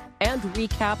Barkley, and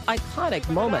recap iconic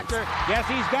moments. Yes,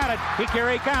 he's got it.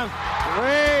 Here he comes.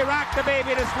 Way rock the baby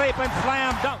to sleep and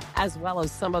slam dunk. As well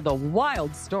as some of the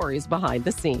wild stories behind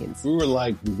the scenes. We were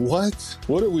like, what?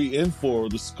 What are we in for?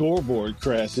 The scoreboard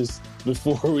crashes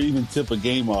before we even tip a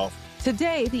game off.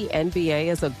 Today, the NBA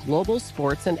is a global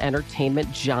sports and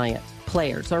entertainment giant.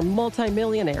 Players are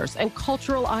multimillionaires and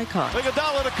cultural icons.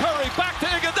 Iguodala to Curry, back to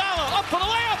Iguodala, up for the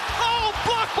layup. Oh,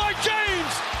 blocked by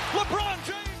James. LeBron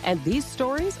James. And these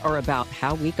stories are about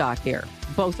how we got here,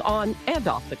 both on and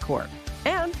off the court.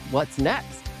 And what's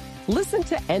next? Listen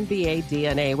to NBA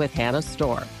DNA with Hannah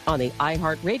Storm on the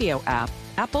iHeartRadio app,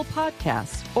 Apple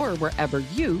Podcasts, or wherever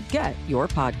you get your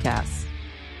podcasts.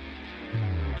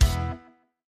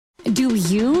 Do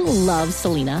you love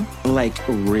Selena? Like,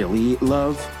 really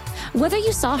love? Whether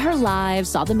you saw her live,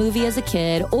 saw the movie as a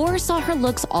kid, or saw her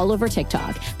looks all over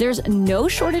TikTok, there's no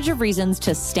shortage of reasons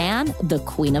to stan the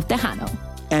Queen of Tejano.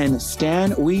 And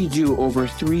Stan, we do over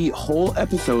 3 whole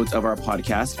episodes of our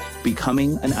podcast,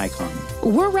 Becoming an Icon.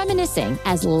 We're reminiscing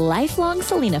as lifelong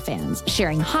Selena fans,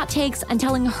 sharing hot takes and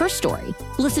telling her story.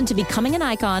 Listen to Becoming an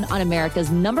Icon on America's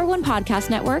 #1 podcast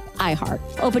network, iHeart.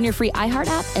 Open your free iHeart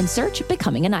app and search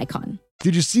Becoming an Icon.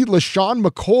 Did you see LaShawn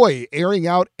McCoy airing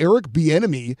out Eric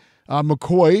Bieniemy?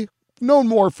 McCoy, known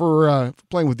more for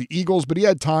playing with the Eagles, but he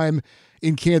had time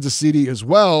in Kansas City as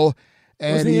well.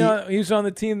 And he was on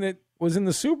the team that was in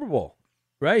the Super Bowl,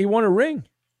 right? He won a ring.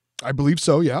 I believe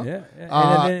so, yeah. Yeah.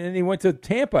 And he went to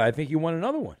Tampa. I think he won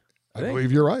another one. I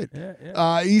believe you're right.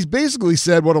 Yeah. He's basically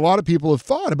said what a lot of people have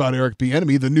thought about Eric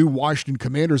Bieniemy, the new Washington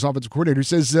Commanders offensive coordinator. He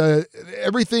says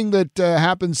everything that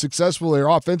happened successfully or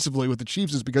offensively with the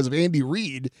Chiefs is because of Andy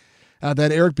Reid,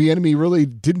 that Eric Bieniemy really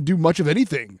didn't do much of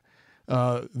anything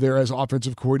there as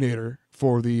offensive coordinator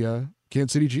for the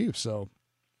Kansas City Chiefs. So,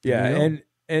 yeah,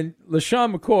 and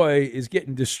LaShawn McCoy is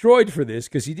getting destroyed for this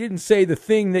because he didn't say the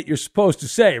thing that you're supposed to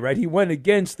say, right? He went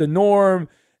against the norm,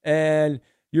 and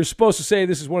you're supposed to say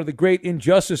this is one of the great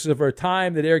injustices of our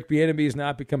time that Eric Bieniemy has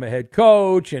not become a head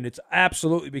coach, and it's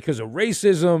absolutely because of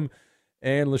racism.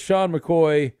 And LaShawn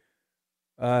McCoy,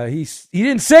 he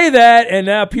didn't say that, and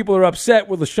now people are upset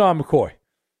with LaShawn McCoy.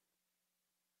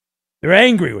 They're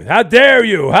angry with, how dare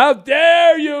you,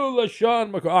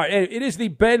 LaShawn McCoy. All right, it is the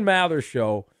Ben Maller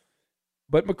Show,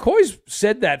 but McCoy's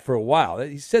said that for a while.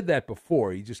 He said that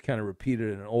before. He just kind of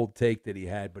repeated an old take that he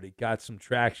had, but it got some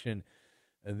traction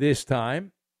this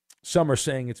time. Some are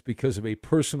saying it's because of a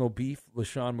personal beef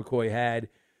LaShawn McCoy had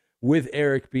with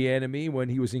Eric Bieniemy when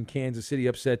he was in Kansas City,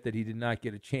 upset that he did not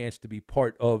get a chance to be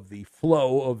part of the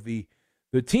flow of the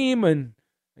team. And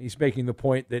he's making the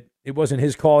point that it wasn't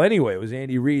his call anyway. It was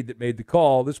Andy Reid that made the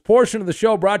call. This portion of the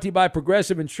show brought to you by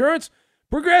Progressive Insurance.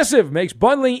 Progressive makes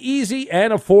bundling easy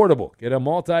and affordable. Get a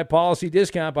multi-policy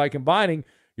discount by combining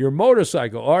your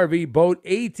motorcycle, RV, boat,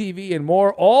 ATV, and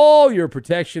more. All your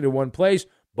protection in one place.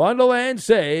 Bundle and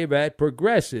save at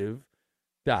Progressive.com.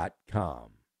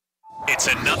 It's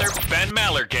another Ben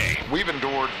Maller game. We've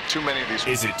endured too many of these.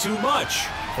 Is it too much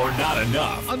or not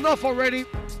enough? Enough already.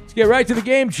 Let's get right to the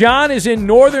game. John is in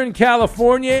Northern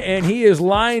California, and he is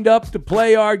lined up to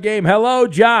play our game. Hello,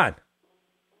 John.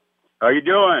 How you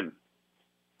doing?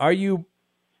 Are you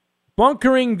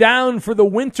bunkering down for the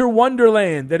winter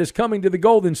wonderland that is coming to the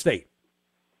Golden State?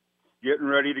 Getting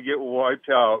ready to get wiped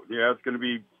out. Yeah, it's going to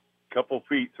be a couple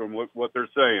feet from what they're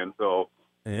saying, so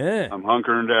yeah, I'm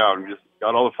hunkering down. Just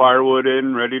got all the firewood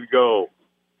in, ready to go.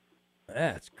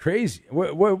 That's crazy.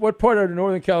 What part of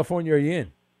Northern California are you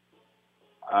in?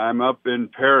 I'm up in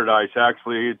Paradise,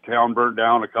 actually. Town burned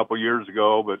down a couple years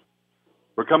ago, but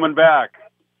we're coming back.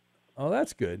 Oh,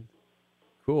 that's good.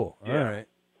 Cool. Yeah. All right.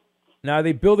 Now, are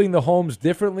they building the homes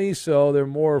differently so they're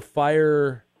more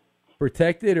fire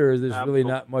protected, or there's really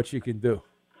not much you can do?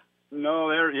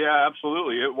 No,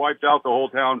 absolutely. It wiped out the whole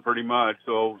town pretty much.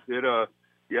 So they're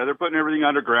putting everything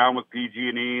underground with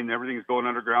PG&E, and everything's going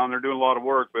underground. They're doing a lot of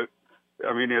work, but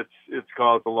I mean, it's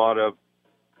caused a lot of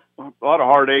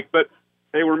heartache. But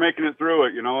hey, we're making it through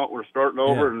it. You know, we're starting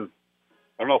over, and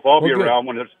I don't know if I'll be around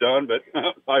when it's done, but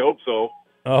I hope so.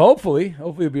 Hopefully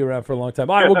you'll be around for a long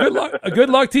time. All right, well, good luck. Good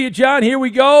luck to you, John. Here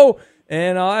we go,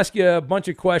 and I'll ask you a bunch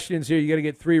of questions here. You got to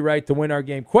get 3 right to win our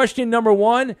game. Question number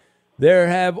 1: there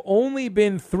have only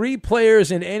been 3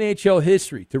 players in NHL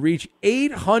history to reach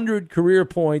 800 career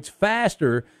points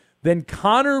faster than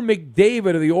Connor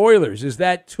McDavid of the Oilers. Is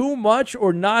that too much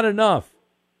or not enough?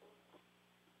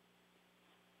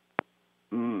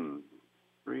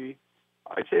 3.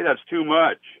 I'd say that's too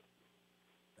much.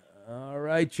 All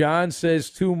right, John says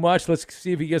too much. Let's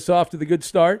see if he gets off to the good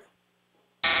start.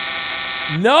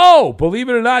 No, believe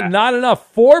it or not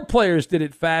enough. 4 players did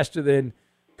it faster than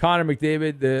Connor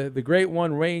McDavid. The great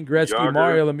one, Wayne Gretzky, Yager.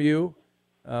 Mario Lemieux,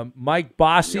 Mike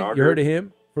Bossy. Yager. You heard of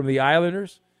him from the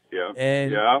Islanders? Yeah.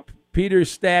 And Peter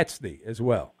Stastny as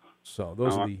well. So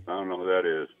those are the. I don't know who that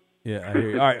is. Yeah, I hear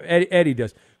you. All right, Eddie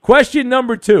does. Question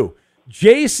number 2: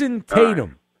 Jason Tatum.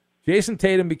 Right. Jason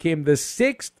Tatum became the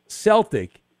 6th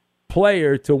Celtic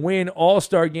player to win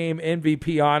All-Star Game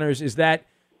MVP honors. Is that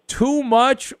too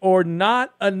much or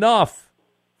not enough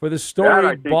for the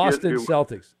storied Boston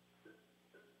Celtics?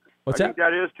 What's that? I think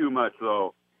that is too much,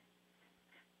 though.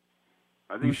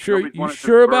 I think you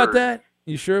sure about that?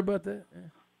 You sure about that? Yeah.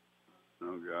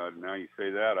 Oh, God, now you say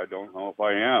that, I don't know if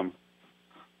I am.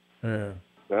 Yeah.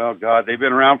 Oh, God, they've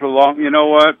been around for long. You know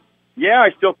what? Yeah,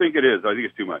 I still think it is. I think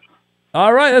it's too much.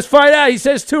 All right, let's find out. He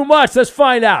says too much. Let's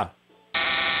find out.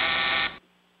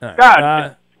 Right.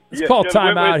 God. Let's call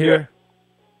timeout here.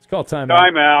 Let's call timeout.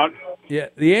 Timeout. Yeah,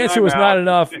 the answer was not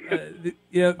enough. The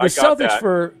Celtics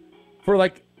for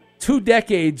like 2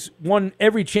 decades won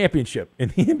every championship in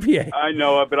the NBA. I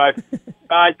know it, but I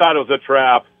thought it was a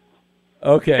trap.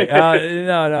 Okay.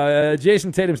 No.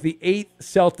 Jason Tatum's the 8th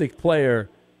Celtic player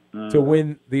to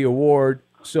win the award.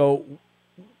 So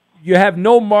you have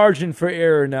no margin for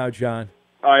error now, John.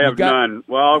 I have none.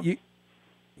 Well, all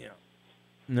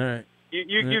right.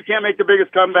 You can't make the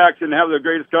biggest comebacks and have the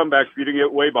greatest comebacks if you didn't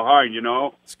get way behind, you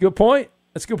know? That's a good point.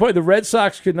 The Red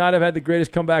Sox could not have had the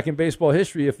greatest comeback in baseball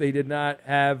history if they did not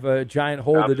have a giant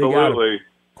hole to dig out of. Absolutely.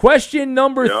 Question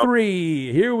number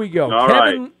 3. Here we go. All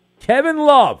right. Kevin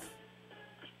Love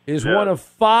is one of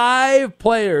 5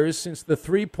 players since the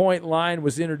three-point line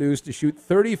was introduced to shoot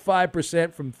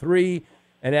 35% from three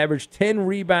and average 10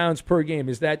 rebounds per game.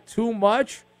 Is that too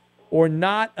much or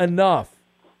not enough?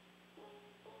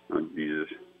 Oh, Jesus.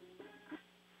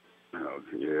 Oh,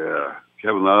 yeah.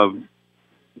 Kevin Love. I'm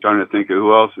trying to think of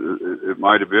who else it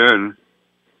might have been.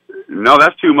 No,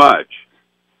 that's too much.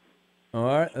 All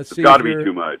right, let's see. It's got to be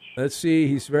too much. Let's see.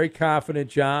 He's very confident,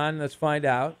 John. Let's find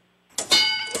out.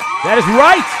 That is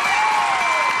right.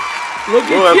 Look at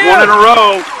you. One in a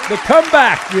row. The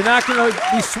comeback. You're not going to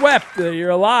be swept.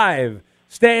 You're alive.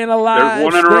 Staying alive. There's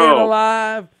one in a staying row.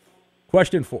 alive.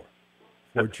 Question 4.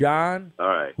 For John, all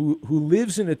right, who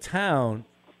lives in a town.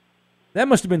 That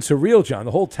must have been surreal, John.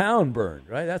 The whole town burned,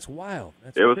 right? That's wild.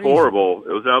 It was horrible.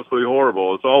 It was absolutely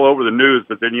horrible. It's all over the news,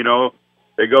 but then, they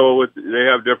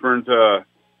have different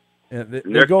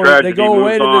they go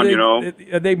away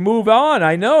they move on,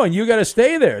 I know, and you got to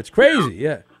stay there. It's crazy.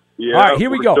 Yeah. Yeah. All right, here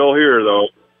we go. Still here, though.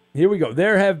 Here we go.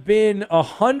 There have been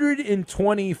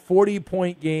 120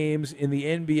 40-point games in the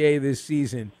NBA this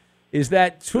season. Is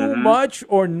that too much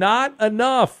or not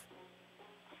enough?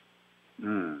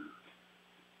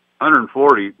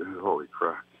 140. Holy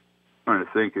crap. I'm trying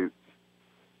to think.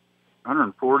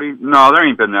 140? No, there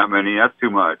ain't been that many. That's too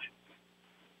much.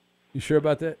 You sure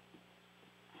about that?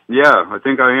 Yeah, I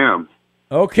think I am.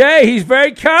 Okay, he's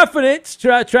very confident.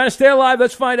 Trying to stay alive.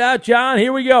 Let's find out, John.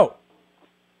 Here we go.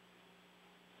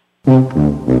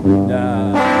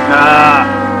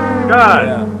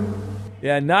 God.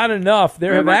 Yeah, not enough.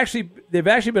 They've actually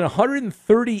been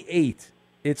 138.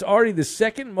 It's already the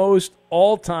second most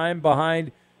all-time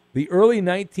behind the early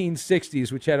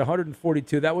 1960s, which had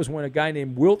 142. That was when a guy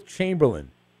named Wilt Chamberlain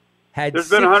had. There's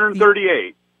been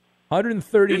 138.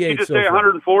 138. Did you just so say far.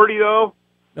 140 though?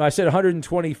 No, I said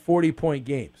 120 40-point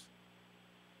games.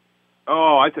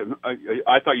 Oh, I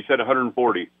thought you said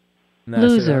 140. No,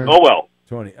 Loser. Oh well.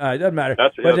 20. Doesn't matter.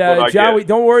 That's but what I John, get.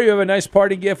 don't worry. You have a nice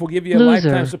party gift. We'll give you a Loser.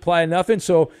 lifetime supply of nothing.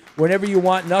 So whenever you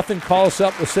want nothing, call us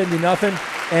up. We'll send you nothing,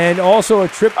 and also a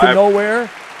trip to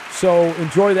nowhere. So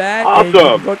enjoy that.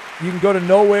 Awesome. And you can go to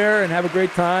nowhere and have a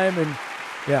great time. And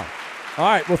yeah. All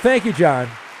right. Well, thank you, John.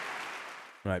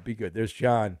 All right. Be good. There's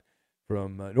John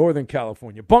from Northern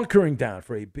California, bunkering down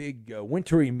for a big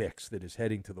wintry mix that is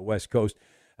heading to the West Coast.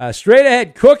 Straight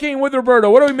ahead, cooking with Roberto.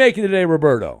 What are we making today,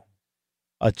 Roberto?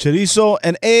 A chorizo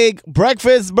and egg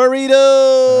breakfast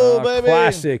burrito, baby.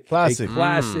 Classic. Classic. A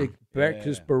classic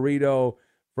breakfast burrito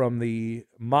from the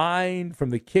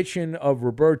kitchen of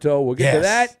Roberto. We'll get to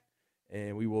that,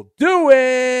 and we will do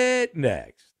it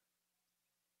next.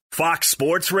 Fox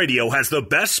Sports Radio has the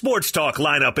best sports talk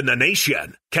lineup in the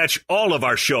nation. Catch all of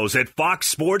our shows at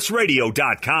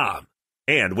foxsportsradio.com.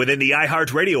 And within the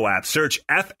iHeartRadio app, search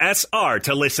FSR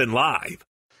to listen live.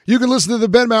 You can listen to the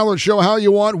Ben Maller Show how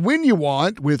you want, when you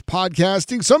want, with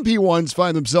podcasting. Some P1s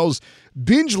find themselves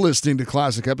binge listening to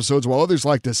classic episodes, while others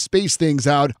like to space things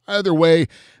out. Either way,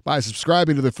 by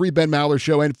subscribing to the free Ben Maller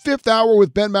Show and Fifth Hour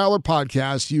with Ben Maller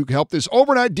podcast, you can help this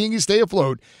overnight dinghy stay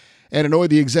afloat and annoy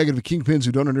the executive kingpins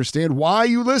who don't understand why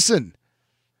you listen.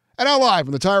 And now live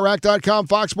from the TireRack.com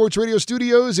Fox Sports Radio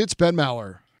studios, it's Ben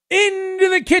Maller. Into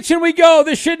the kitchen we go.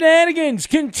 The shenanigans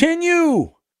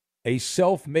continue. A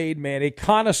self-made man, a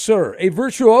connoisseur, a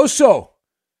virtuoso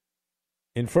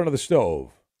in front of the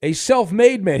stove. A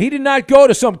self-made man. He did not go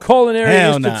to some culinary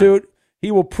institute.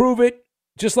 He will prove it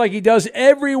just like he does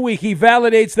every week. He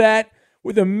validates that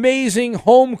with amazing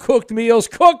home-cooked meals.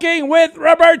 Cooking with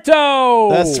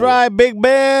Roberto. That's right, Big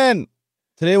Ben.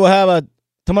 Today I'm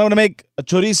going to make a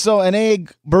chorizo and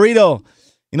egg burrito.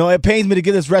 You know, it pains me to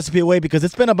give this recipe away because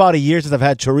it's been about a year since I've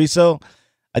had chorizo.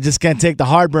 I just can't take the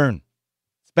heartburn.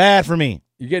 It's bad for me.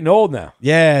 You're getting old now.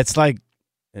 Yeah, it's like,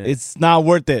 it's not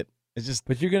worth it. It's just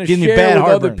But you're going to giving me share bad with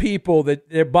heartburn. other people that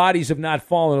their bodies have not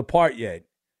fallen apart yet.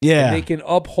 Yeah. And they can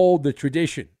uphold the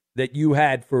tradition that you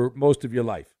had for most of your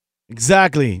life.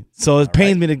 Exactly. So it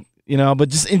pains me to, but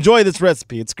just enjoy this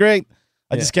recipe. It's great.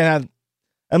 I just can't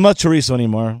have much chorizo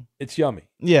anymore. It's yummy.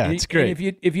 Yeah, And it's great.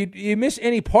 And if you miss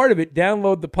any part of it,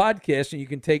 download the podcast and you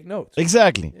can take notes.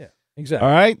 Exactly. Yeah, exactly.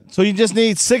 All right. So you just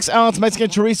need 6-ounce Mexican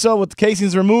chorizo with the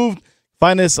casings removed.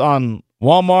 Find this on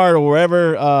Walmart or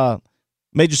wherever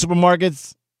major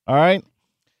supermarkets. All right.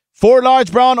 4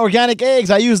 large brown organic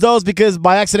eggs. I use those because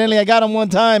by accidentally I got them one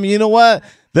time. And you know what?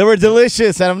 They were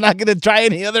delicious, and I'm not going to try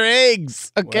any other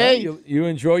eggs. Okay. Well, you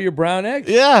enjoy your brown eggs?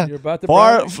 Yeah. You're about the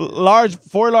brown eggs?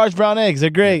 4 large brown eggs. They're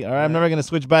great. All right. I'm never going to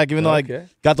switch back, even though I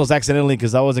got those accidentally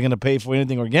because I wasn't going to pay for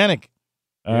anything organic.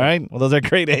 All right. Well, those are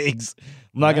great eggs.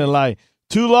 I'm not going to lie.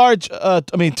 2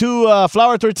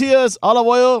 flour tortillas, olive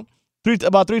oil,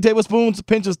 about 3 tablespoons, a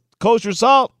pinch of kosher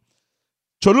salt,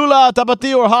 Cholula,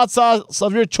 Tapatio, or hot sauce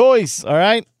of your choice. All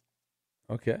right.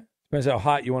 Okay. Depends how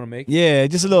hot you want to make it. Yeah,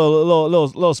 just a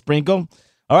little sprinkle.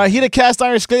 All right, heat a cast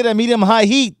iron skillet at medium-high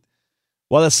heat.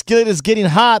 While the skillet is getting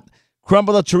hot,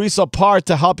 crumble the chorizo apart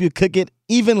to help you cook it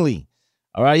evenly.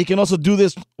 All right, you can also do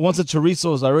this once the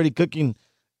chorizo is already cooking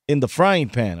in the frying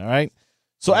pan. All right,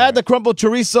 so add the crumbled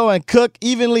chorizo and cook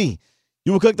evenly.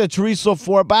 You will cook the chorizo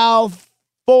for about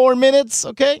 4 minutes.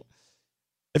 Okay,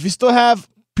 if you still have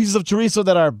pieces of chorizo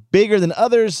that are bigger than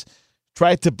others,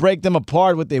 try to break them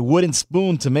apart with a wooden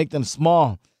spoon to make them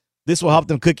small. This will help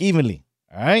them cook evenly.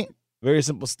 All right. Very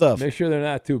simple stuff. Make sure they're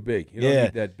not too big. You don't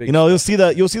need that big. You know, you'll see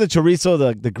the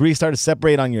chorizo, the grease start to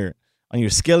separate on your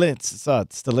skillet.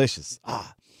 It's delicious.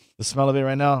 The smell of it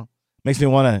right now makes me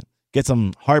want to get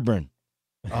some heartburn.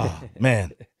 Oh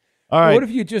man. All right. What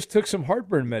if you just took some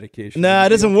heartburn medication? Nah, it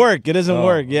doesn't work. It doesn't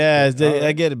work. Yeah,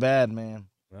 I get it bad, man.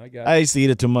 I used to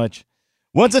eat it too much.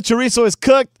 Once the chorizo is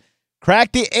cooked,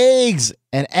 crack the eggs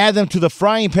and add them to the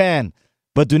frying pan,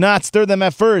 but do not stir them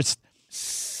at first.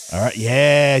 All right,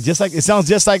 yeah, it sounds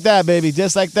just like that, baby,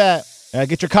 just like that.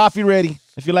 Get your coffee ready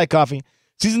if you like coffee.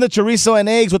 Season the chorizo and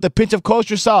eggs with a pinch of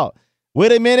kosher salt.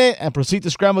 Wait a minute and proceed to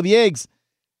scramble the eggs.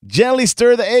 Gently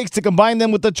stir the eggs to combine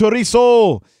them with the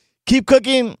chorizo. Keep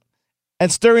cooking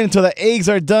and stirring until the eggs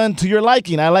are done to your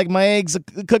liking. I like my eggs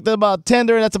cooked about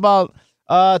tender. That's about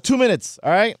 2 minutes,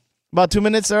 all right? About 2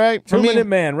 minutes, all right? For 2-minute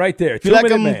man right there. If you like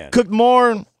them cooked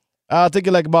more, I'll take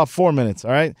it like about 4 minutes,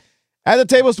 all right? Add the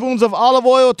tablespoons of olive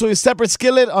oil to a separate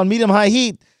skillet on medium-high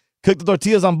heat. Cook the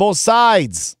tortillas on both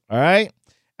sides, all right?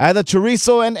 Add the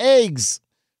chorizo and eggs.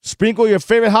 Sprinkle your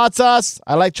favorite hot sauce.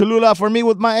 I like Cholula for me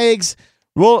with my eggs.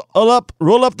 Roll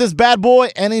up this bad boy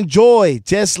and enjoy.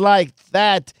 Just like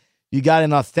that, you got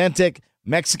an authentic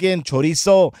Mexican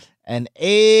chorizo and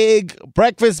egg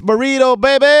breakfast burrito,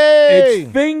 baby.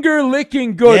 It's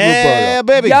finger-licking good, yeah,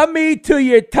 Roberto. Baby. Yummy to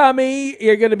your tummy.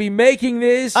 You're going to be making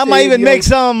this. I might even make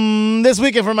some this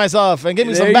weekend for myself and give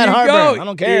me some bad heartburn. I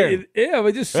don't care. Yeah,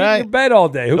 but just sit in your bed all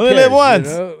day. Who Only cares? live once.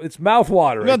 You know? It's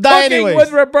mouth-watering. You're gonna die Cooking anyways.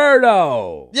 with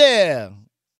Roberto. Yeah.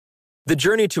 The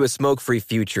journey to a smoke-free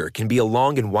future can be a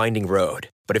long and winding road.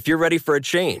 But if you're ready for a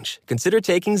change, consider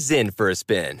taking Zyn for a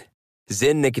spin.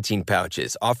 Zyn nicotine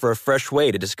pouches offer a fresh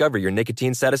way to discover your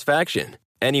nicotine satisfaction.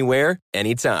 Anywhere,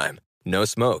 anytime. No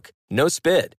smoke, no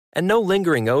spit, and no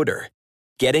lingering odor.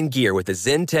 Get in gear with the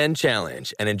Zyn 10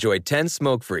 Challenge and enjoy 10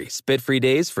 smoke-free, spit-free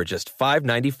days for just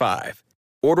 $5.95.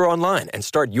 Order online and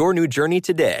start your new journey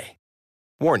today.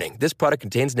 Warning, this product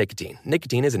contains nicotine.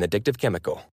 Nicotine is an addictive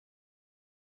chemical.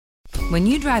 When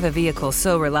you drive a vehicle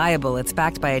so reliable it's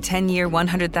backed by a 10-year,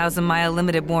 100,000-mile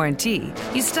limited warranty,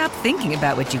 you stop thinking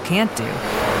about what you can't do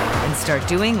and start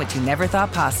doing what you never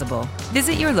thought possible.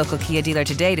 Visit your local Kia dealer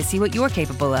today to see what you're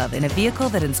capable of in a vehicle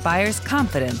that inspires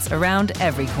confidence around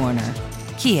every corner.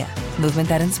 Kia, movement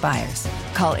that inspires.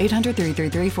 Call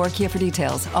 800-333-4KIA for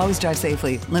details. Always drive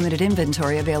safely. Limited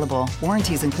inventory available.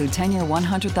 Warranties include 10-year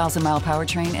 100,000-mile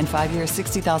powertrain and 5-year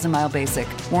 60,000-mile basic.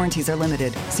 Warranties are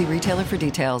limited. See retailer for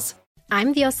details.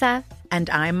 I'm Diosa. And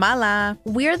I'm Mala.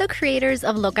 We're the creators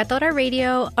of Locatora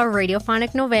Radio, a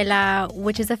radiophonic novela,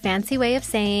 which is a fancy way of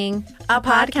saying a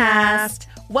podcast.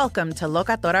 Welcome to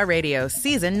Locatora Radio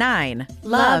Season 9.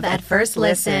 Love at First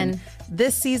Listen.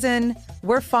 This season,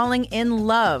 we're falling in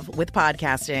love with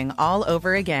podcasting all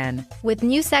over again. With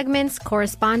new segments,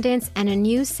 correspondence, and a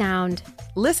new sound.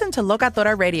 Listen to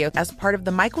Locatora Radio as part of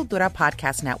the Michael Dura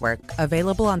Podcast Network.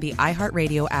 Available on the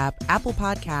iHeartRadio app, Apple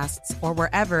Podcasts, or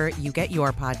wherever you get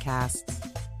your podcasts.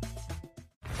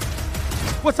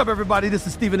 What's up, everybody? This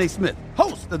is Stephen A. Smith,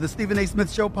 host of the Stephen A.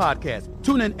 Smith Show podcast.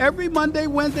 Tune in every Monday,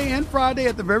 Wednesday, and Friday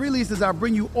at the very least as I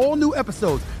bring you all new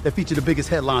episodes that feature the biggest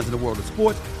headlines in the world of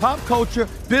sports, pop culture,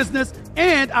 business,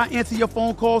 and I answer your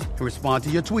phone calls and respond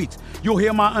to your tweets. You'll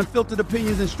hear my unfiltered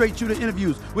opinions and straight-shooter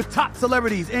interviews with top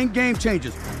celebrities and game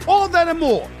changers. All that and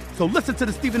more. So listen to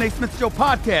the Stephen A. Smith Show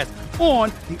podcast on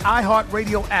the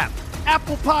iHeartRadio app,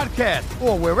 Apple Podcasts,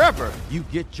 or wherever you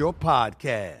get your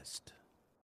podcast.